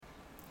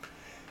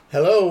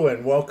Hello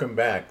and welcome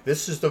back.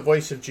 This is the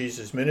Voice of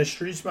Jesus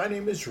Ministries. My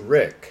name is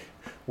Rick.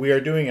 We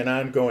are doing an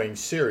ongoing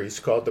series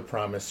called The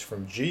Promise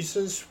from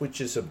Jesus, which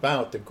is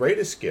about the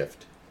greatest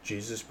gift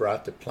Jesus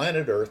brought to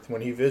planet Earth when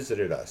he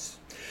visited us.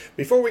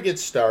 Before we get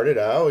started,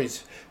 I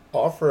always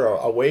offer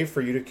a way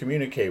for you to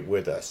communicate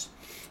with us.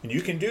 And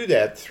you can do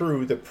that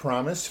through the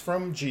promise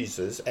from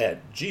Jesus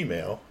at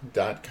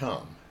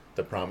gmail.com.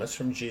 The promise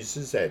from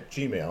Jesus at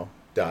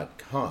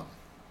gmail.com.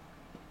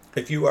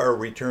 If you are a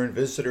return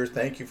visitor,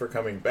 thank you for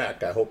coming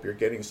back. I hope you're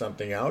getting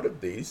something out of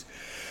these,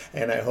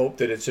 and I hope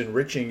that it's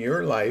enriching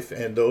your life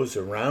and those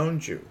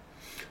around you.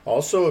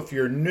 Also, if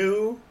you're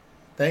new,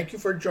 thank you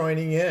for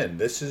joining in.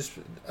 This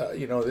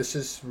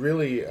is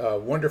really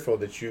wonderful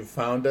that you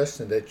found us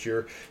and that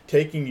you're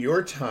taking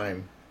your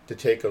time to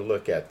take a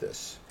look at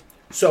this.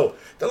 So,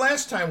 the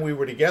last time we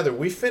were together,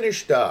 we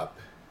finished up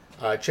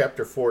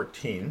chapter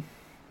 14.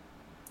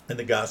 In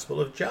the Gospel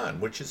of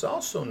John, which is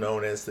also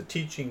known as the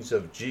teachings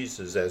of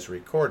Jesus as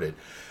recorded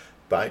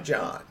by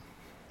John.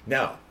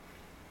 Now,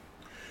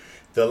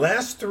 the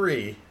last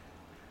three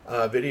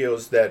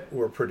videos that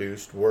were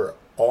produced were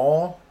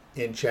all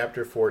in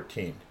chapter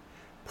 14.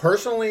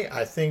 Personally,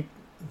 I think,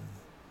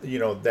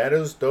 that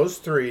is those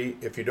three.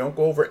 If you don't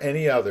go over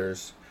any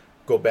others,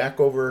 go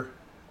back over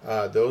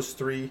those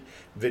three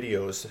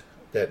videos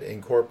that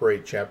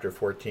incorporate chapter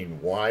 14.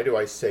 Why do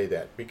I say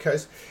that?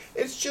 Because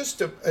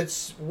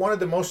it's one of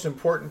the most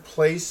important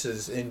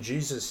places in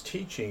Jesus'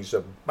 teachings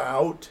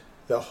about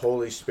the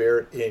Holy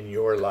Spirit in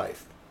your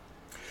life.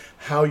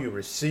 How you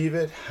receive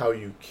it, how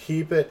you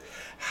keep it,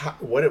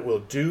 what it will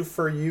do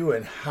for you,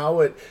 and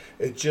how it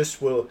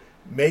just will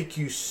make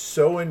you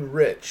so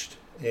enriched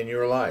in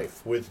your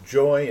life with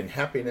joy and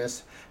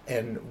happiness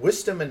and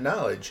wisdom and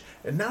knowledge.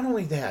 And not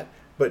only that,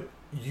 but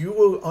you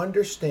will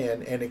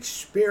understand and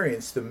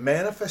experience the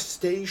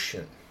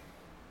manifestation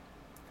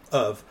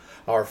of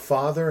our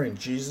Father and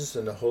Jesus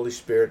and the Holy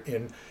Spirit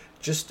in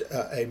just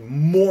a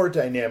more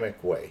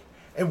dynamic way.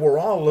 And we're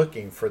all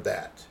looking for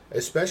that,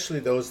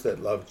 especially those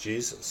that love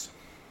Jesus.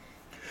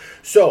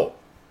 So,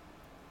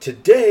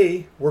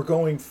 today we're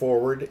going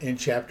forward in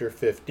chapter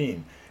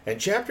 15. And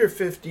chapter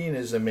 15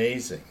 is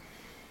amazing.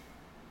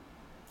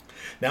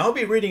 Now, I'll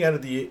be reading out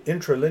of the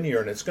intralinear,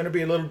 and it's going to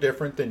be a little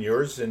different than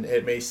yours, and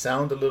it may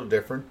sound a little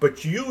different,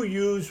 but you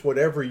use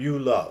whatever you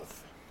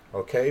love,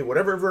 okay?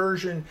 Whatever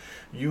version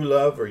you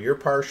love or you're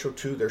partial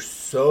to, there's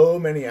so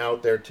many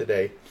out there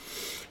today,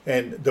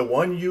 and the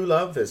one you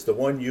love is the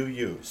one you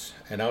use,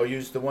 and I'll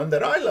use the one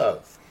that I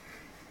love.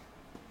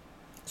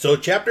 So,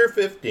 chapter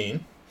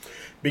 15,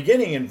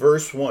 beginning in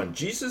verse 1,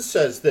 Jesus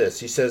says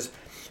this, he says,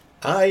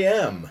 I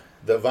am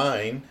the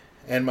vine,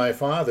 and my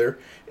Father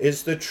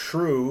is the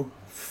true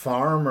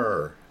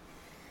farmer.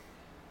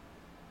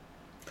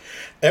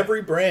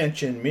 Every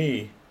branch in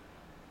me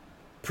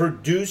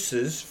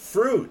produces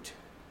fruit.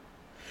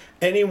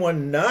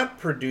 Anyone not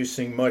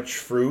producing much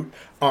fruit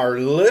are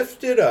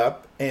lifted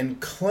up and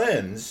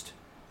cleansed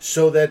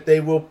so that they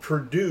will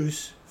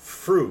produce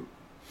fruit.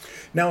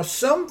 Now,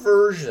 some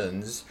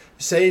versions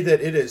say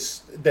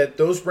that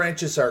those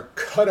branches are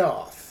cut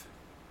off.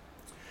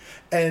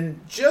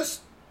 And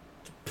just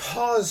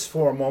pause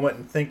for a moment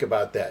and think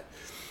about that.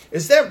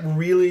 Is that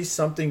really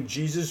something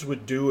Jesus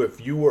would do if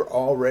you were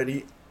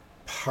already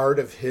part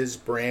of his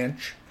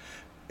branch?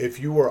 If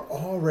you were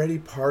already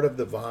part of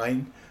the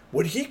vine?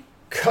 Would he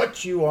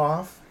cut you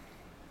off,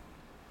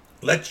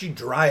 let you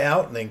dry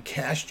out, and then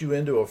cast you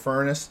into a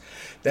furnace?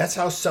 That's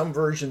how some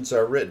versions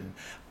are written.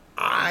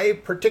 I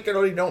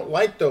particularly don't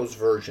like those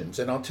versions,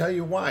 and I'll tell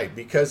you why.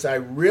 Because I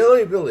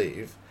really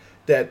believe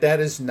that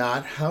is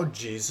not how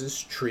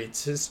Jesus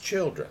treats his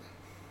children.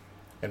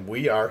 And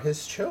we are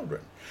his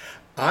children.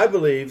 I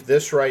believe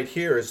this right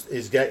here is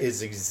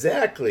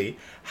exactly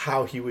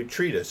how he would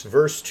treat us.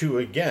 Verse 2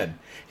 again.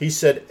 He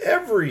said,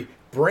 every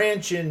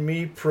branch in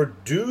me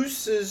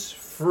produces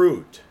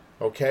fruit.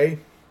 Okay?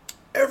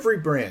 Every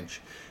branch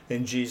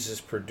in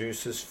Jesus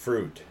produces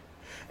fruit.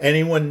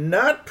 Anyone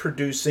not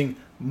producing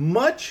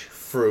much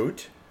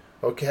fruit,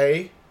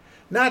 okay?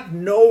 Not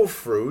no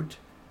fruit,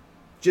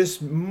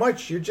 just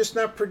much. You're just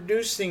not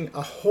producing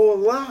a whole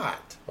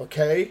lot,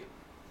 okay?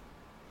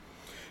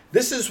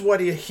 This is what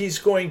he's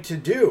going to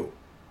do.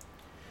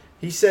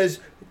 He says,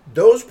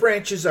 those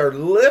branches are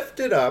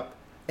lifted up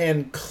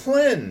and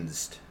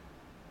cleansed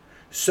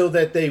so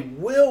that they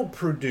will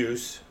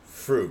produce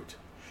fruit.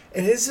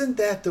 And isn't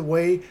that the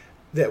way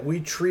that we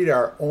treat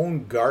our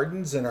own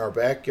gardens and our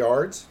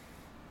backyards?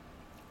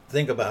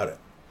 Think about it.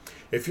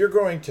 If you're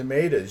growing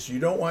tomatoes, you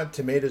don't want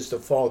tomatoes to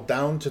fall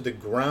down to the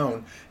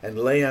ground and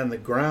lay on the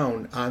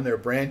ground on their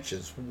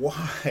branches.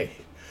 Why?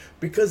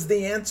 Because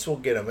the ants will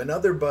get them and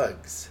other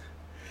bugs.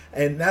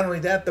 And not only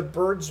that, the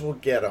birds will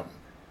get them.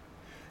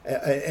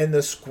 And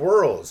the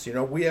squirrels,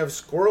 we have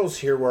squirrels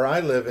here where I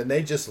live, and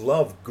they just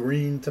love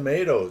green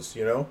tomatoes,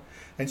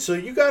 And so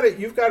you've got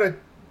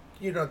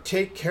to,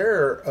 take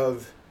care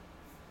of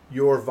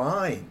your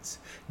vines,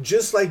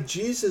 just like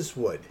Jesus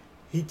would.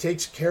 He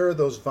takes care of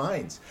those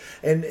vines.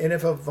 And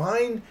if a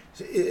vine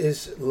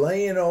is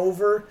laying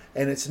over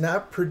and it's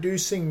not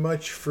producing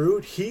much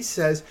fruit, he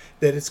says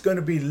that it's going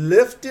to be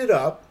lifted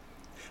up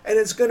and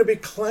it's going to be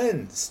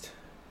cleansed.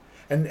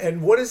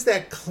 And what is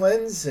that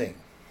cleansing?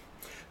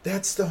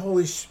 That's the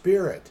Holy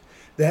Spirit.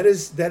 That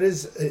is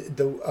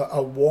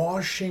a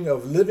washing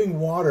of living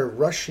water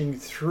rushing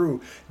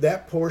through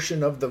that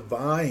portion of the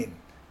vine.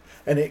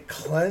 And it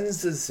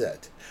cleanses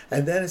it.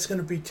 And then it's going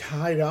to be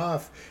tied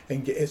off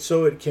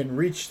so it can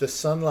reach the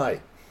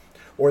sunlight,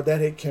 or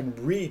that it can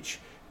reach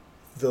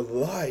the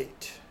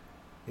light.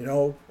 You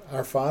know,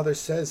 our Father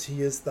says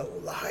he is the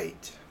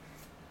light.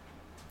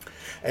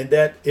 And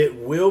that it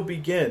will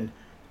begin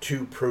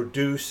to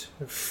produce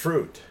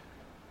fruit.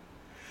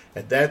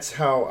 And that's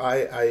how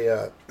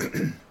I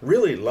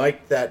really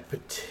like that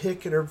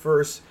particular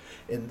verse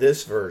in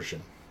this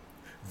version.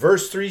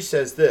 Verse 3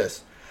 says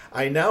this: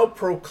 I now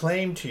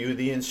proclaim to you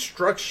the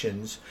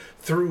instructions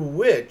through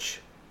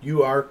which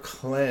you are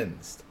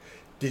cleansed.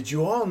 Did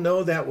you all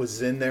know that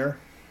was in there?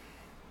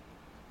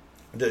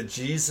 That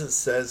Jesus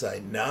says, I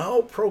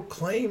now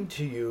proclaim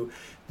to you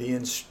the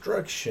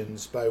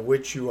instructions by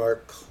which you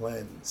are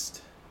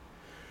cleansed.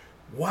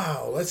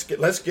 Wow, let's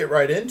get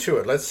right into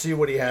it. Let's see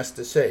what he has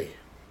to say.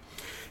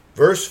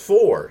 Verse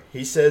 4,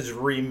 he says,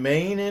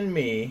 remain in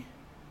me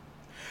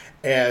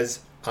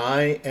as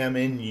I am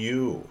in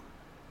you.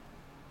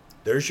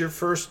 There's your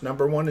first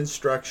number one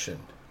instruction.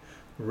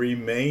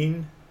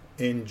 Remain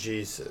in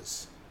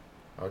Jesus.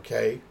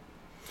 Okay?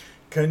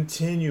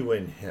 Continue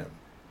in him.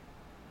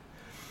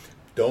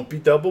 Don't be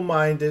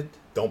double-minded.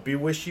 Don't be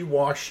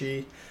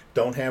wishy-washy.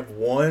 Don't have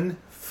one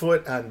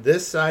foot on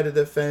this side of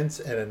the fence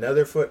and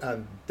another foot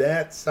on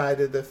that side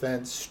of the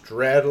fence,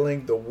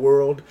 straddling the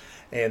world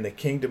and the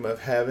kingdom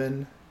of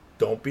heaven.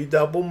 Don't be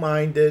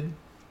double-minded.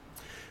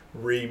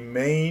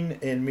 Remain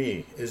in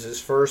me is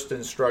his first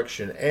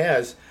instruction.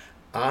 As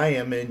I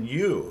am in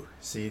you.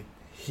 See,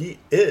 he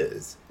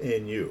is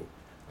in you.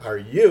 Are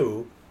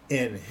you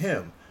in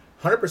him?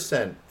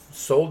 100%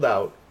 sold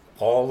out,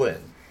 all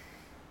in.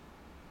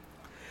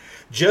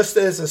 Just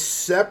as a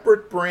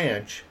separate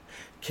branch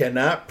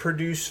cannot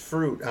produce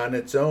fruit on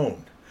its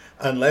own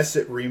unless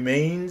it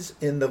remains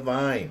in the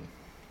vine,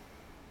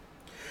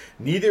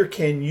 neither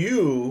can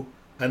you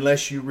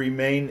unless you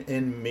remain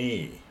in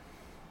me.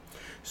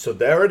 So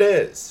there it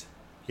is.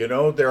 You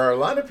know, there are a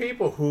lot of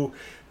people who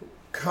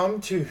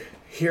come to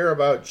hear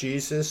about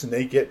Jesus and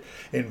they get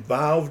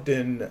involved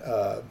in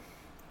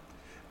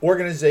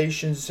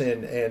organizations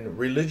and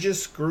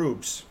religious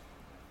groups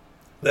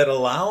that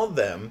allow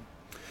them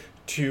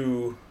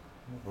to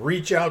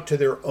reach out to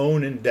their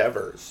own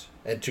endeavors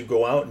and to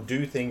go out and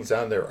do things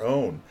on their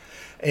own.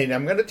 And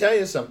I'm going to tell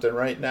you something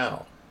right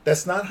now.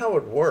 That's not how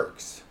it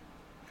works.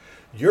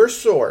 Your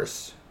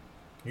source,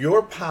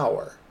 your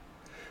power,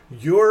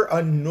 your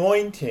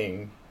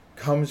anointing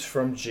comes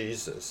from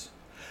Jesus.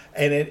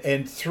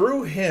 And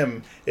through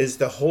him is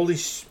the Holy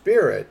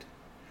Spirit,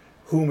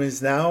 whom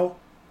is now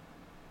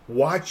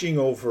watching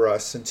over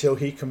us until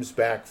he comes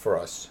back for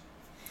us.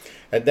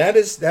 And that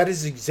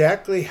is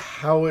exactly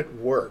how it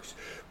works.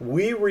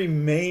 We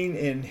remain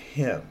in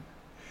him.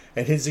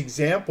 And his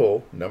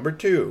example, number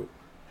 2,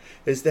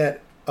 is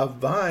that a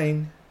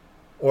vine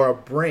or a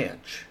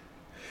branch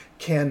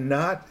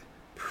cannot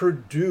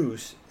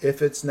produce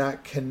if it's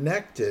not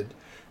connected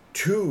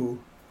to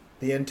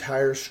the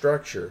entire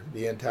structure,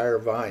 the entire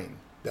vine,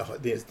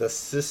 the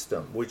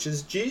system, which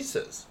is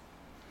Jesus.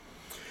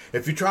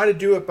 If you try to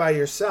do it by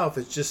yourself,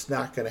 it's just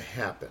not going to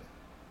happen.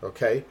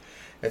 Okay?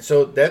 And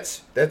so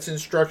that's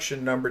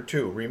instruction number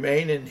 2.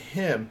 Remain in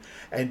him,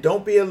 and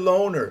don't be a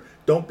loner.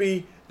 Don't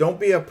be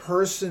a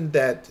person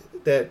that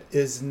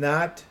is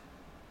not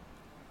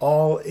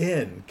all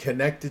in,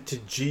 connected to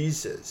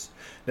Jesus.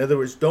 In other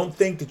words, don't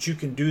think that you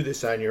can do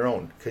this on your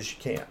own, because you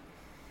can't.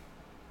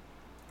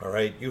 All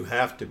right? You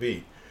have to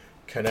be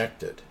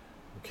connected.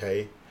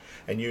 Okay?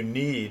 And you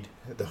need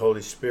the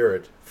Holy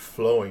Spirit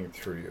flowing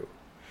through you.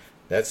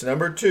 That's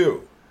number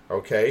 2.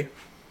 Okay?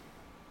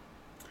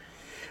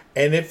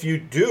 And if you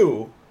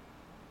do,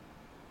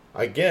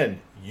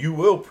 again, you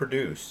will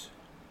produce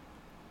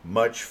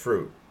much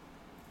fruit.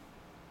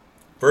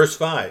 Verse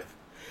 5,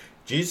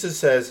 Jesus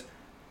says,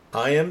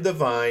 I am the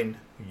vine,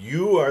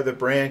 you are the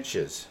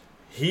branches.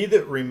 He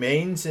that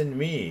remains in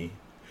me,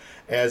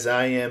 as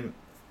I am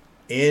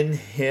in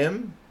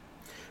him,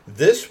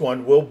 this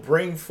one will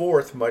bring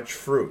forth much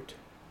fruit.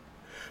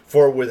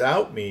 For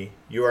without me,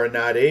 you are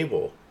not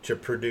able to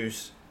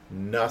produce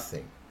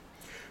nothing.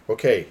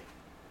 Okay.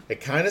 It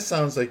kind of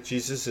sounds like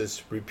Jesus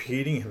is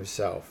repeating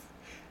himself.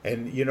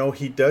 And, you know,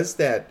 he does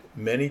that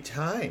many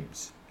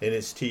times in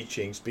his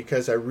teachings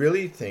because I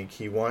really think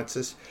he wants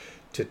us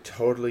to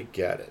totally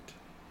get it.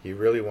 He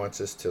really wants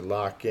us to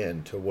lock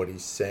in to what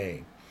he's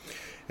saying.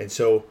 And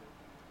so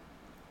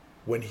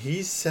when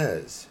he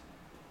says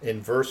in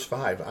verse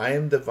 5, I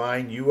am the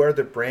vine, you are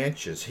the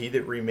branches. He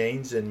that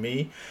remains in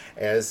me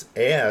as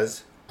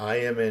I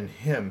am in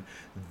him,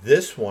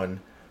 this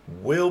one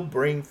will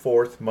bring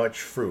forth much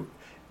fruit.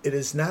 It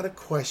is not a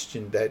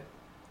question that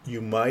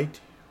you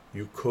might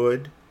You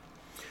could.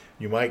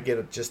 You might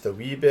get just a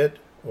wee bit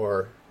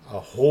or a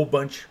whole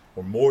bunch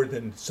or more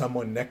than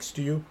someone next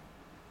to you.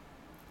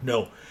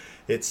 No,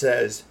 it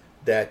says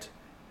that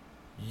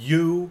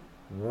you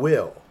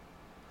will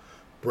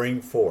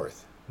bring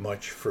forth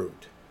much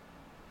fruit.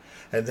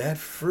 And that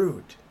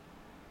fruit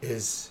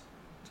is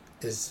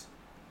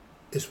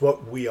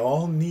what we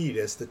all need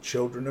as the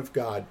children of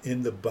God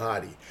in the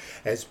body,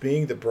 as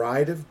being the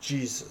bride of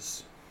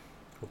Jesus.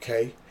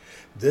 Okay?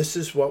 This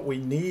is what we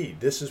need.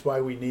 This is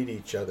why we need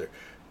each other.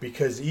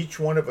 Because each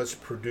one of us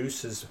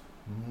produces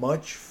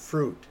much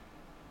fruit.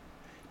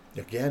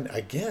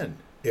 Again,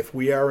 if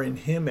we are in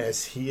him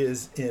as he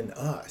is in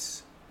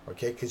us.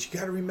 Okay? Because you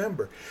got to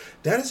remember,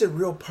 that is a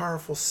real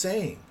powerful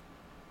saying.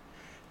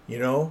 You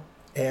know,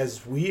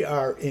 as we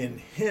are in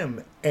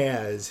him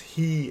as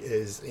he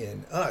is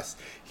in us.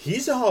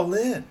 He's all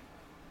in.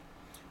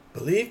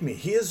 Believe me,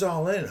 he is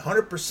all in,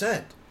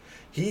 100%.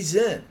 He's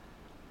in.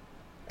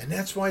 And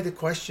that's why the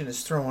question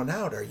is thrown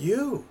out. Are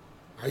you?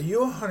 Are you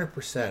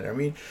 100%? I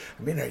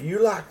mean,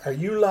 are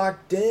you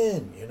locked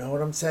in? You know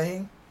what I'm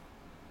saying?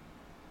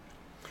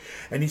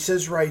 And he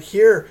says right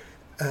here,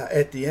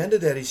 at the end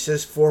of that, he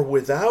says, for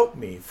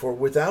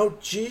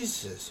without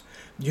Jesus,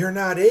 you're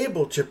not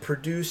able to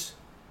produce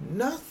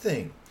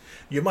nothing.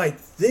 You might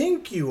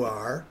think you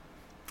are.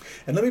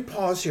 And let me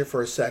pause here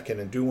for a second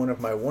and do one of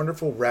my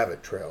wonderful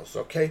rabbit trails,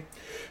 okay?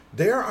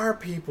 There are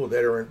people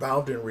that are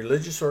involved in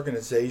religious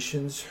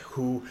organizations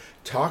who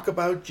talk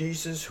about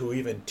Jesus, who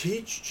even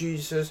teach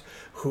Jesus,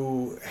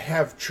 who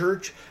have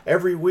church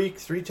every week,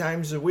 3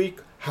 times a week,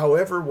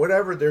 however,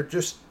 whatever. They're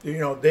just,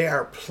 they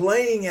are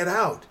playing it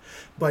out.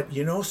 But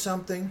you know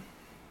something?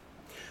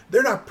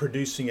 They're not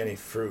producing any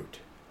fruit.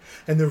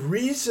 And the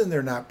reason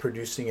they're not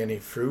producing any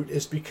fruit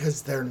is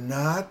because they're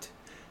not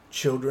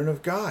children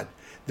of God.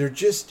 They're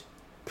just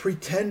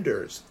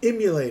pretenders,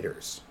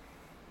 emulators.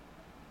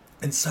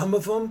 And some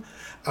of them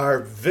are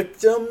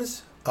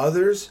victims.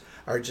 Others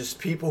are just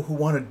people who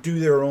want to do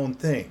their own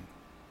thing.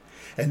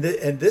 And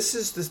this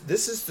is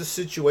the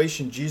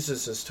situation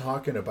Jesus is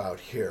talking about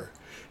here.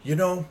 You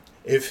know,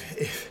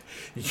 if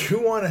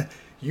you want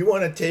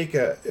to take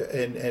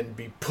and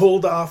be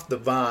pulled off the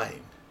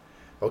vine,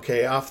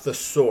 okay, off the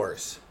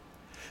source,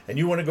 and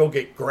you want to go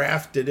get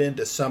grafted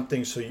into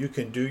something so you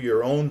can do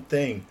your own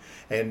thing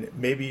and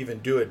maybe even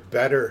do it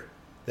better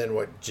than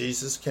what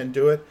Jesus can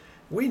do it.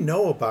 We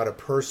know about a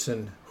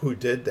person who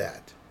did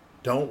that,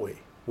 don't we?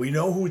 We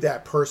know who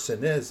that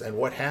person is and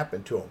what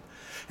happened to him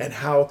and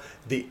how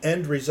the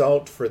end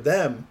result for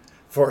them,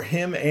 for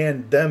him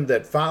and them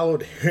that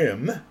followed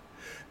him,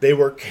 they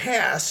were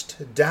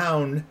cast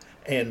down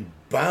and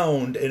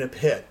bound in a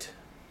pit.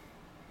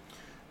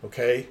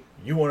 Okay?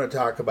 You want to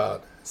talk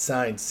about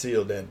signed,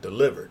 sealed, and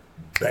delivered.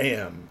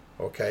 Bam.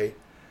 Okay?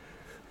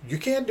 You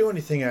can't do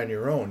anything on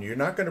your own. You're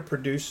not going to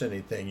produce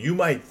anything. You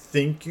might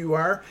think you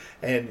are.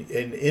 And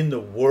in the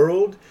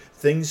world,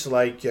 things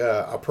like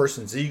a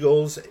person's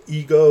egos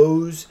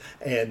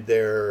and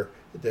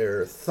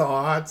their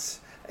thoughts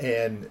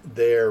and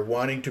their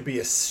wanting to be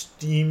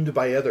esteemed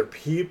by other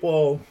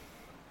people.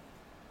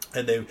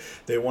 And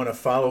they want to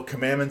follow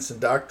commandments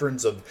and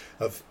doctrines of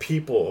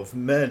people, of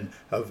men.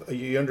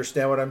 You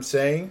understand what I'm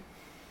saying?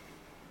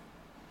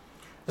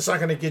 It's not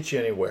going to get you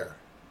anywhere.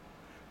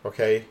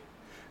 Okay?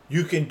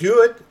 You can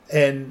do it,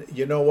 and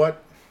you know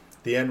what?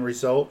 The end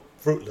result?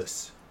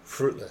 Fruitless.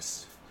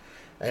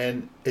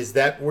 And is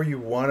that where you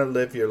want to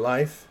live your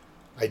life?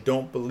 I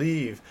don't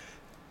believe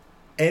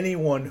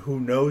anyone who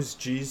knows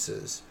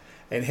Jesus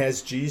and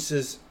has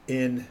Jesus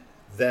in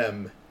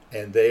them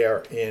and they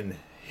are in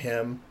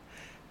him,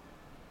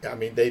 I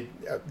mean,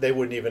 they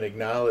wouldn't even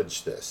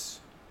acknowledge this.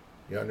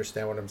 You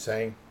understand what I'm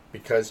saying?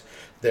 Because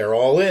they're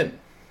all in.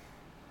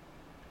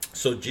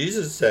 So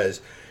Jesus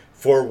says,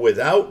 for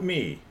without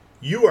me,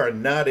 you are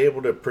not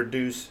able to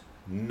produce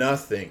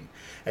nothing.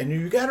 And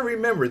you got to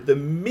remember, the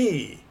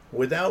me,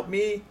 without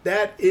me,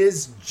 that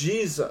is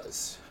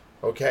Jesus.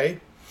 Okay?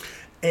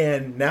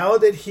 And now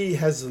that he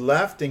has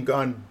left and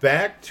gone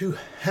back to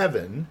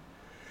heaven,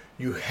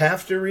 you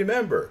have to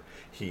remember,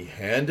 he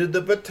handed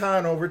the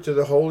baton over to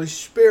the Holy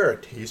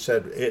Spirit. He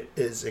said, it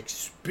is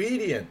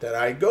expedient that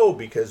I go,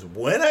 because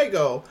when I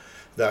go,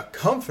 the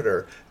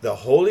Comforter, the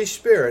Holy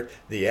Spirit,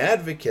 the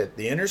Advocate,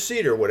 the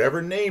Interceder,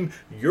 whatever name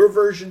your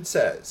version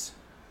says,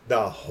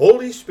 the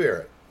Holy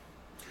Spirit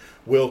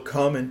will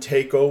come and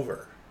take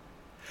over.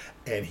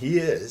 And he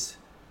is,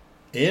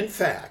 in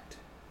fact,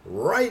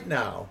 right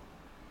now,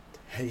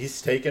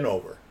 he's taken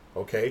over.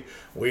 Okay?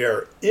 We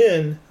are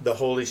in the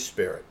Holy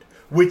Spirit,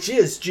 which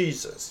is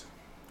Jesus,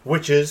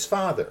 which is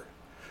Father.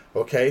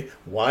 Okay?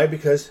 Why?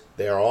 Because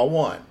they are all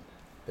one.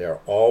 They are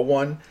all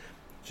one,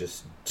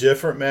 just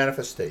different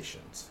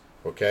manifestations.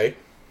 Okay?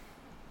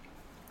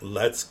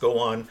 Let's go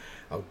on.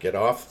 I'll get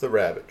off the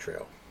rabbit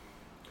trail.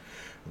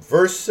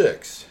 Verse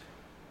 6.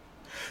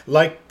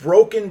 Like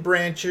broken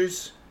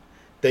branches,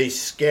 they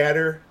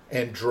scatter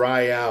and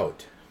dry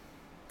out.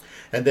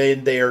 And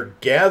then they are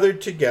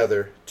gathered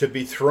together to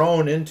be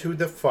thrown into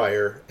the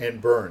fire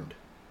and burned.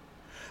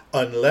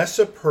 Unless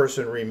a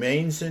person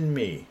remains in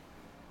me,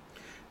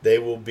 they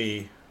will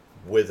be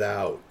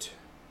without.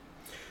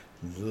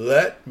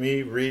 Let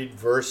me read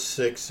verse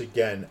 6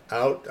 again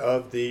out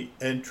of the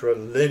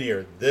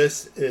interlinear.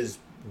 This is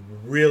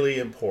really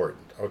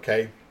important,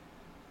 okay?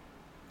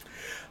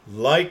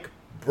 Like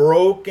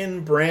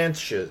broken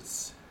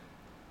branches.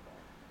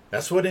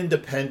 That's what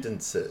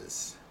independence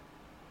is.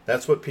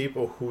 That's what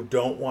people who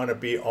don't want to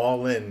be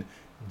all in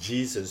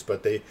Jesus,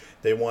 but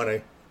they want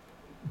to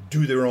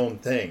do their own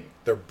thing.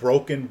 They're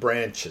broken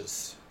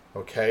branches,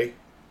 okay?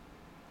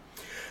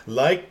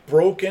 Like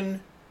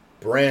broken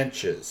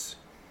branches.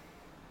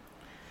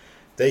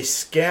 They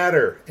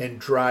scatter and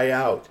dry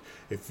out.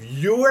 If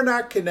you are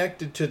not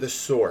connected to the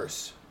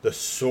source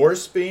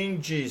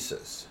being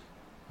Jesus,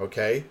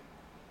 okay,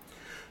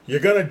 you're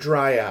going to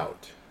dry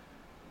out.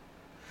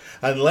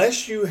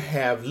 Unless you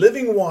have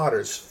living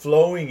waters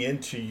flowing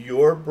into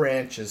your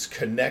branches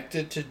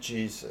connected to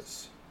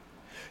Jesus,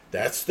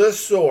 that's the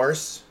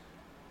source,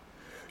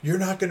 you're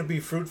not going to be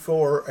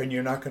fruitful and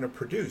you're not going to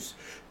produce.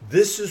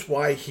 This is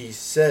why he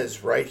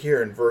says right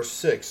here in verse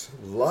 6,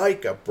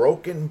 like a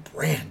broken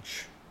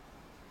branch.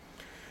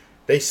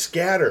 They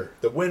scatter.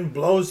 The wind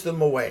blows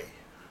them away.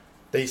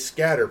 They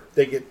scatter.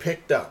 They get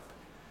picked up.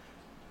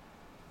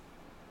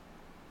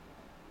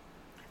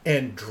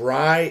 And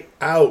dry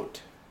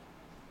out.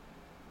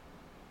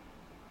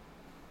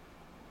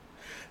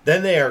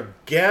 Then they are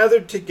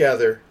gathered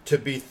together to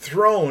be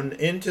thrown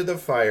into the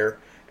fire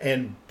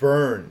and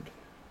burned.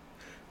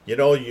 You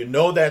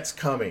know that's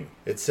coming.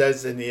 It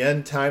says in the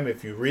end time,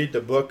 if you read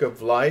the book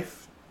of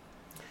life,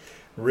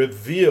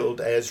 revealed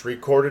as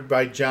recorded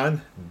by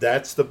John,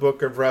 that's the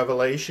book of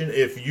Revelation.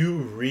 If you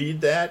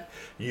read that,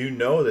 you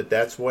know that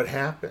that's what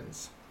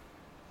happens.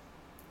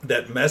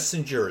 That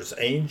messengers,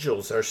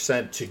 angels are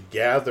sent to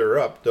gather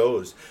up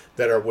those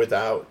that are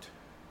without.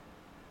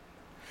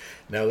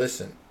 Now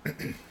listen.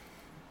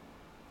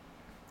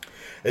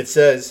 It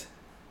says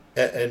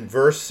in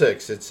verse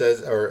 6, it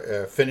says,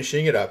 or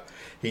finishing it up,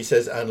 he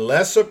says,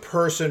 unless a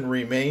person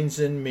remains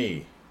in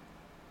me,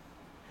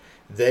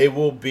 they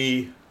will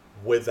be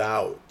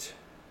without.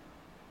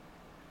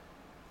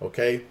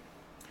 Okay?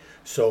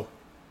 So,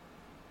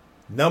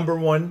 number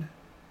one,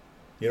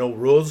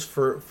 rules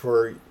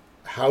for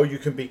how you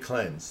can be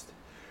cleansed.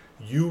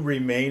 You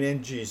remain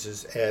in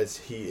Jesus as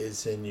he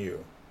is in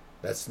you.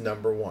 That's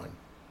number one.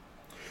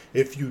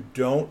 If you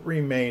don't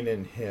remain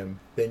in him,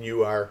 then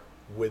you are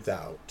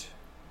without.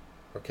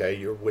 Okay?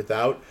 You're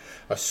without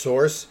a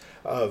source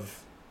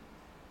of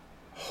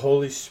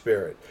Holy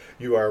Spirit.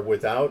 You are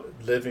without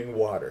living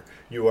water.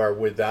 You are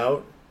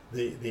without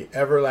the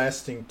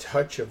everlasting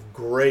touch of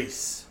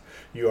grace.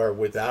 You are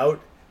without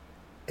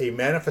a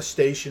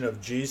manifestation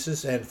of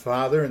Jesus and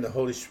Father and the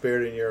Holy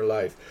Spirit in your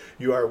life.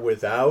 You are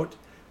without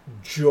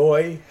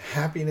joy,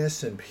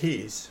 happiness, and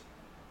peace,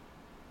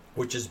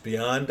 which is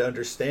beyond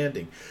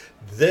understanding.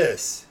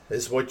 This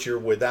is what you're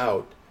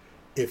without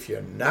if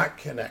you're not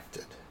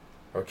connected.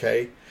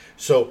 Okay?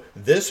 So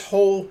this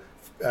whole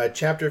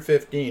chapter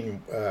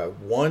 15,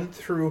 1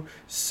 through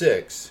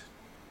 6,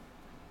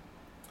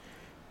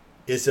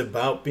 is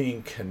about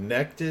being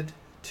connected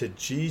to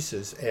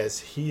Jesus as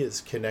he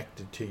is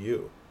connected to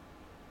you.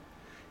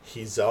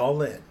 He's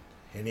all in,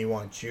 and he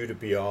wants you to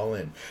be all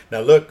in.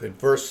 Now look, in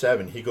verse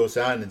 7, he goes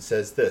on and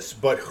says this,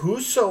 but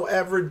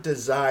whosoever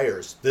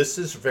desires, this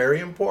is very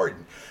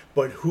important,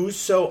 but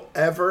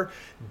whosoever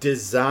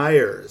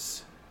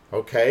desires,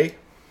 okay,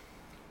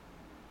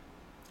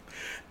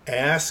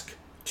 ask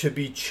to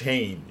be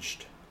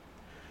changed.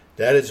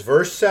 That is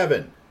verse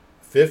 7.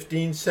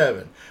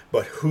 15:7.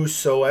 But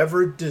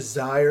whosoever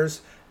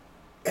desires,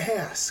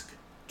 ask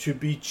to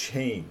be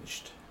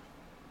changed.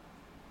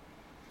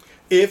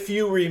 If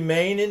you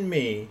remain in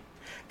me,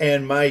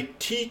 and my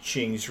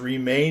teachings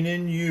remain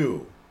in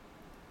you,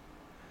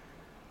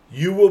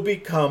 you will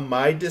become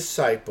my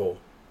disciple,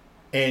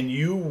 and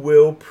you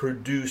will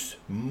produce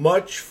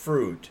much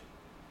fruit.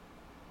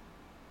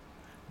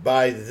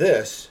 By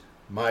this,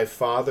 my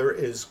Father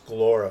is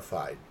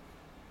glorified.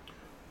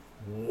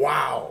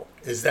 Wow.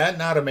 Is that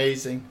not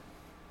amazing?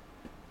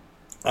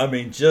 I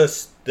mean,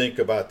 just think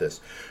about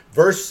this.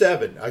 Verse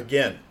 7,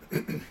 again,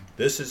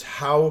 this is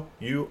how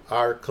you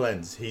are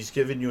cleansed. He's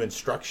given you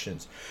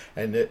instructions.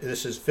 And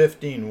this is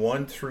 15,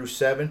 1 through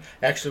 7.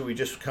 Actually, we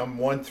just come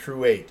 1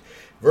 through 8.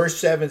 Verse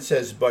 7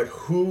 says, but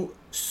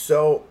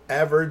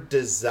whosoever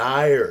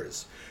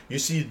desires. You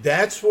see,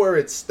 that's where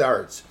it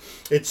starts.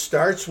 It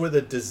starts with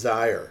a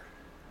desire.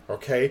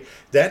 Okay?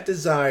 That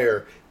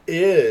desire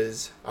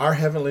is our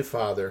Heavenly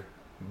Father,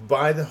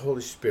 by the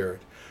Holy Spirit,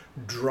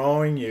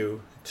 drawing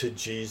you to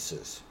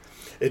Jesus.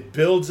 It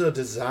builds a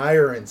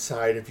desire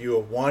inside of you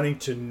of wanting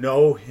to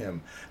know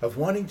him, of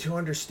wanting to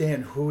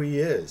understand who he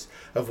is,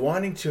 of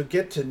wanting to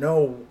get to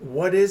know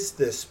what is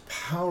this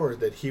power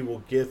that he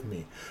will give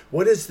me,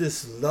 what is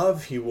this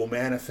love he will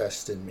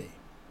manifest in me,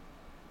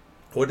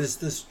 what is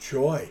this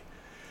joy.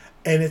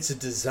 And it's a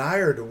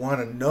desire to want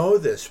to know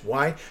this.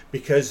 Why?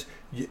 Because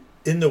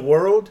in the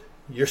world,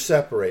 you're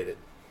separated.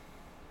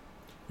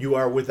 You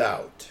are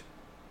without.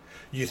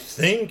 You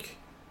think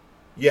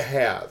you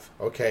have,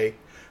 okay,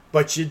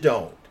 but you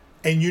don't.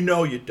 And you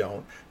know you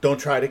don't. Don't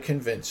try to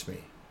convince me,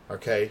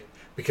 okay?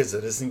 Because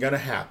it isn't going to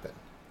happen.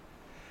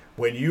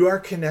 When you are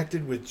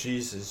connected with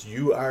Jesus,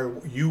 you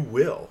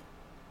will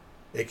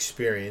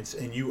experience,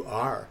 and you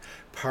are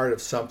part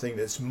of something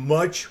that's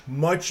much,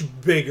 much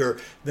bigger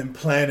than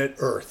planet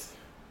Earth.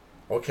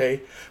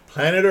 Okay?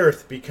 Planet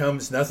Earth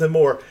becomes nothing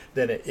more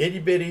than an itty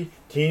bitty,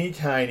 teeny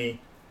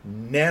tiny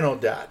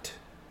nanodot,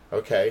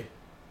 okay,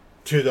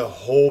 to the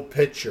whole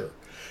picture.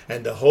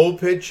 And the whole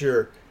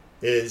picture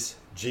is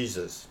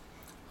Jesus,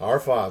 our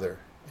Father,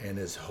 and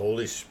His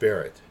Holy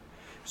Spirit.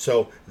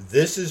 So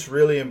this is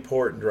really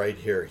important right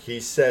here. He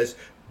says,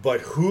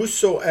 but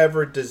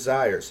whosoever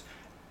desires,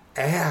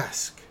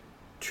 ask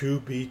to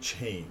be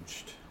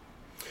changed.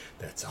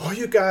 That's all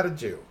you got to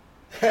do.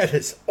 That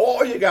is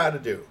all you got to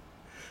do.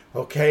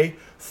 Okay?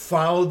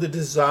 Follow the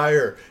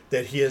desire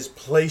that He has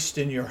placed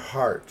in your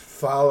heart.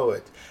 Follow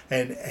it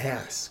and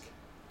ask.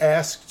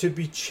 Ask to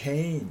be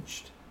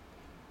changed.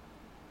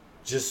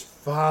 Just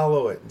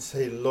follow it and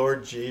say,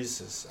 Lord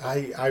Jesus,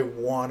 I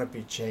want to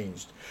be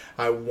changed.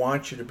 I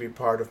want you to be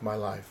part of my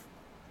life.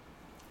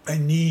 I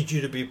need you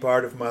to be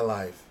part of my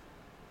life.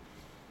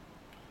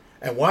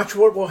 And watch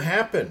what will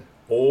happen.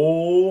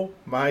 Oh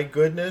my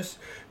goodness,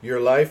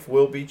 your life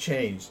will be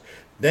changed.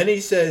 Then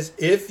he says,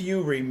 if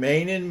you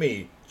remain in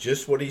me,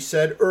 just what he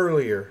said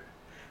earlier,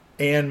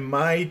 and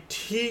my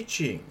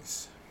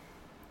teachings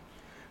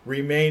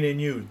remain in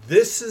you.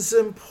 This is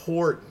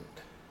important.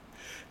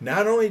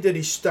 Not only did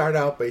he start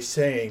out by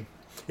saying,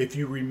 if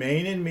you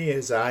remain in me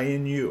as I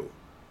in you.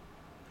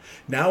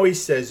 Now he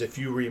says, if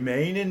you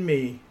remain in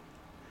me,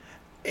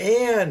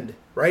 and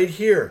right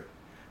here,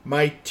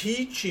 my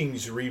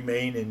teachings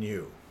remain in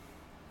you.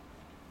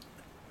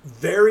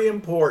 Very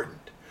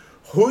important.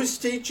 Whose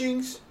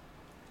teachings?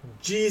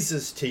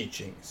 Jesus'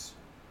 teachings.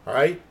 All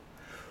right?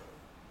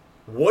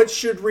 What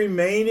should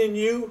remain in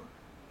you?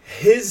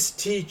 His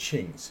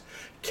teachings.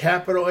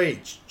 Capital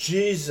H,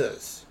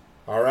 Jesus.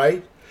 All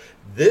right?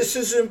 This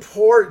is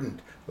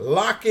important.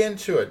 Lock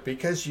into it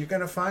because you're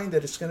going to find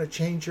that it's going to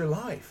change your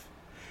life.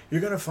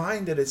 You're going to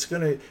find that it's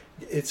going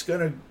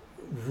to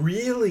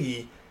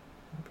really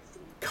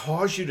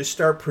cause you to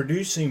start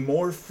producing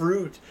more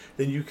fruit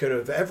than you could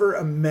have ever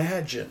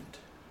imagined.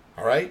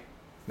 All right?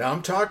 Now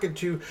I'm talking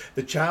to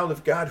the child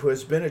of God who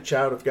has been a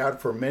child of God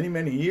for many,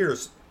 many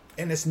years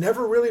and has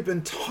never really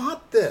been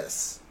taught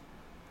this.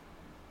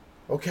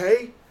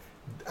 Okay?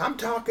 I'm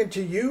talking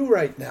to you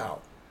right now.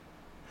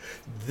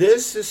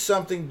 This is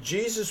something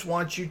Jesus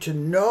wants you to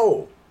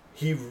know.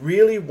 He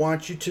really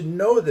wants you to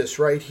know this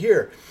right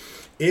here.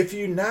 If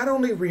you not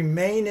only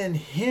remain in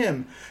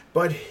Him,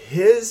 but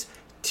His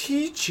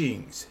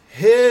teachings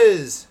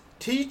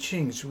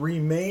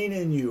remain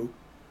in you,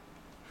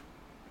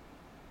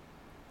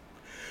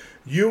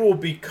 you will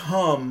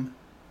become,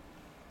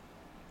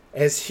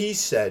 as He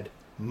said,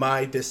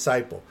 my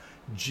disciple,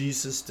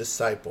 Jesus'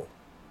 disciple.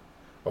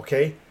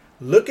 Okay?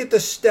 Look at the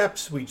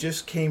steps we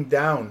just came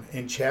down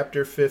in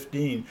chapter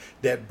 15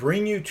 that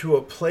bring you to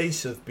a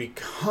place of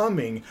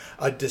becoming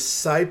a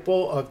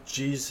disciple of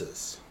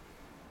Jesus.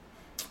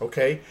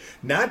 Okay?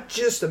 Not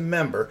just a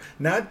member,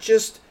 not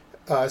just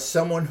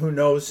someone who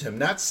knows Him,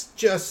 not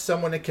just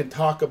someone that can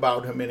talk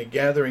about Him in a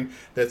gathering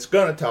that's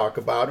going to talk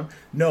about Him.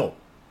 No,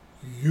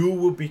 you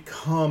will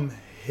become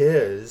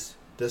His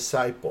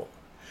disciple.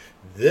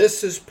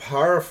 This is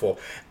powerful.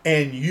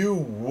 And you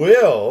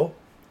will,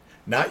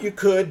 not you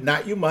could,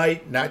 not you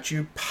might, not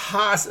you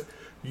possibly,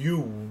 you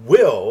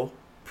will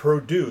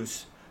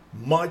produce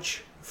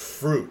much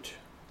fruit.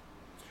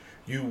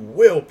 You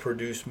will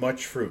produce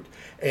much fruit.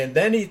 And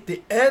then at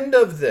the end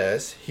of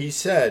this, he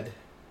said,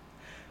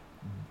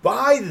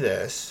 by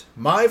this,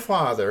 my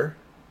Father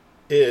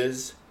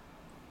is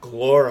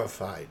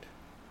glorified.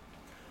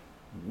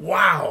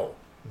 Wow.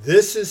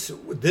 This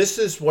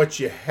is what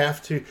you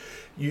have to,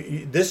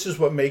 this is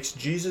what makes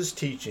Jesus'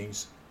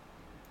 teachings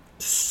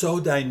so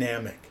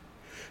dynamic.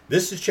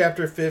 This is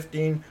chapter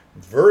 15,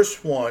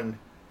 verse 1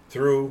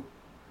 through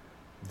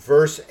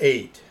verse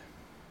 8.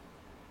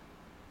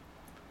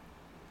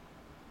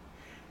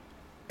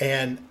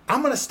 And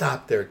I'm going to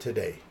stop there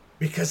today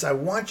because I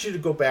want you to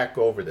go back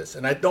over this.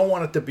 And I don't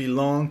want it to be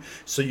long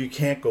so you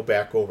can't go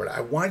back over it.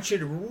 I want you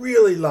to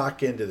really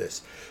lock into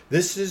this.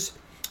 This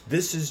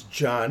is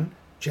John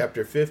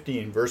chapter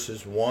 15,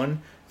 verses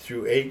 1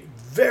 through 8.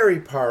 Very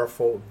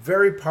powerful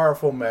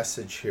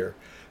message here.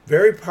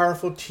 Very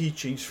powerful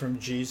teachings from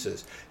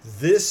Jesus.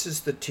 This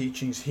is the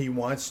teachings He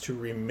wants to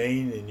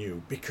remain in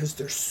you because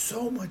there's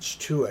so much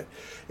to it.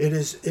 It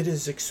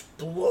is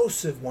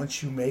explosive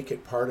once you make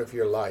it part of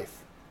your life.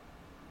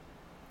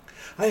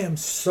 I am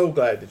so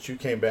glad that you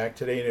came back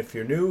today. And if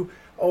you're new,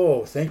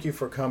 thank you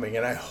for coming.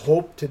 And I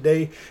hope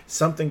today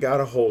something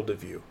got a hold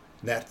of you.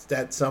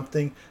 That's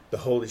something, the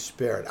Holy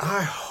Spirit.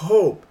 I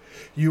hope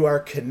you are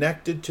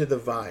connected to the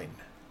vine.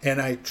 And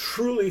I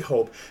truly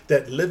hope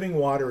that living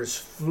water is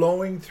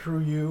flowing through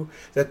you,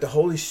 that the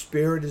Holy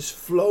Spirit is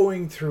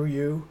flowing through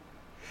you,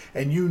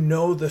 and you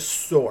know the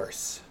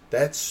source,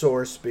 that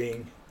source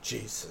being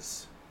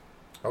Jesus.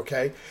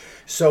 Okay?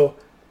 So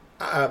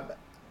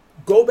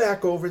Go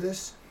back over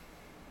this.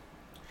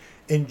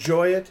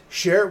 Enjoy it.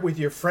 Share it with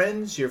your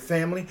friends, your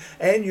family,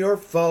 and your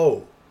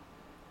foe.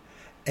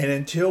 And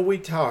until we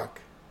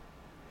talk,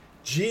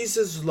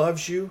 Jesus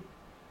loves you.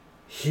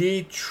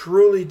 He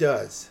truly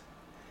does.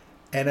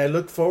 And I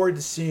look forward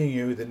to seeing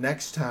you the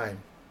next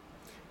time.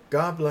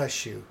 God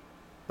bless you.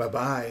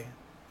 Bye-bye.